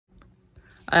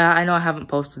I know I haven't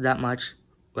posted that much.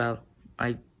 Well,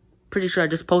 I'm pretty sure I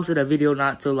just posted a video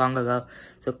not too long ago.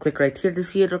 So click right here to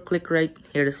see it, or click right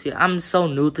here to see it. I'm so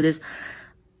new to this.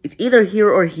 It's either here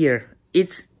or here.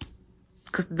 It's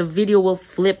because the video will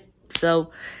flip.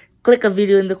 So click a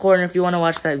video in the corner if you want to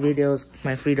watch that video. It's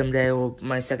my Freedom Day or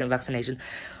my second vaccination.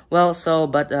 Well,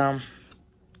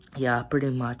 yeah, pretty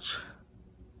much.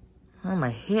 Oh,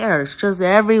 my hair is just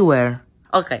everywhere.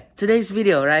 Okay, today's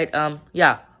video, right?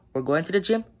 Yeah, we're going to the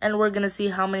gym and we're gonna see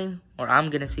how many, or I'm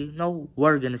gonna see, no,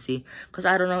 we're gonna see, because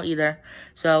I don't know either.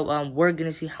 So, we're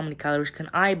gonna see how many calories can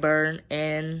I burn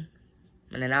in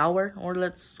an hour, or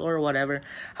whatever,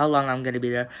 how long I'm gonna be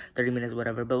there, 30 minutes,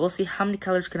 whatever. But we'll see how many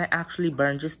calories can I actually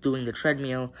burn just doing the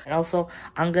treadmill. And also,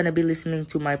 I'm gonna be listening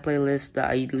to my playlist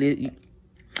that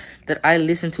I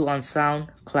listen to on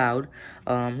SoundCloud.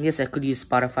 Yes, I could use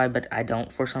Spotify, but I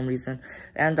don't for some reason.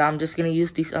 And I'm just gonna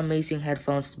use these amazing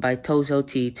headphones by Tozo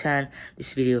T10.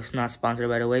 This video is not sponsored,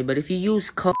 by the way, but if you use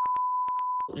code,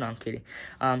 no, I'm kidding.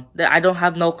 I don't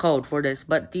have no code for this,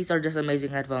 but these are just amazing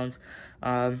headphones.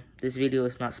 This video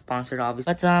is not sponsored,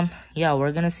 obviously. But yeah,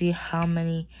 we're gonna see how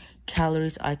many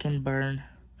calories I can burn.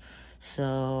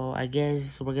 So I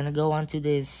guess we're gonna go on to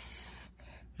this,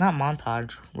 not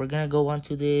montage, we're gonna go on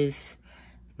to this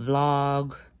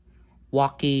vlog,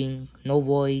 walking, no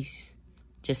voice,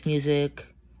 just music,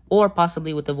 or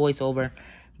possibly with the voiceover,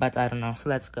 but I don't know. So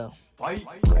let's go. Bye.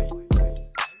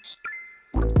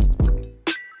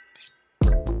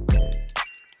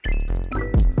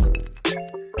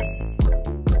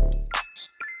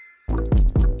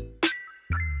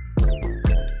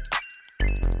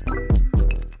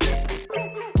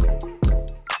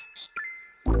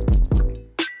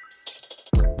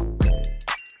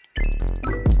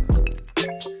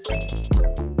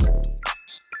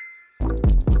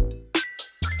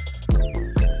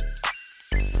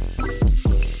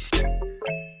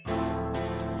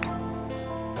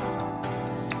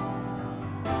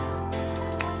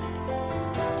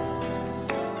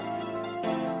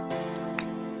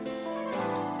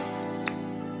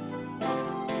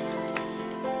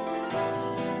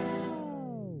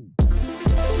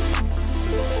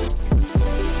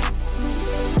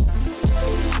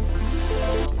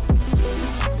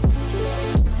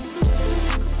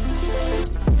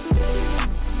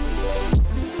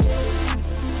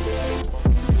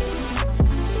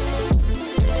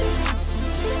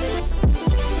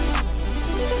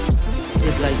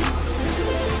 Like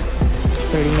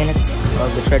 30 minutes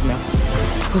of the treadmill.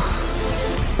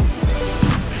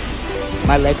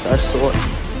 My legs are sore.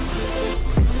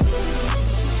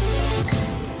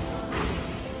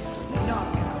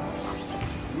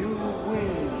 You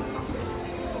win.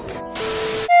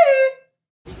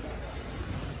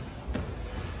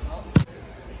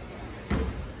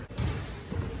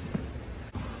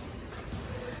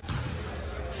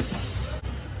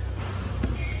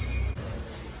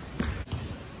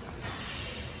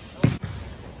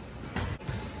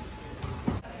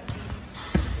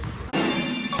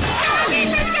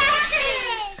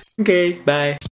 Okay, bye.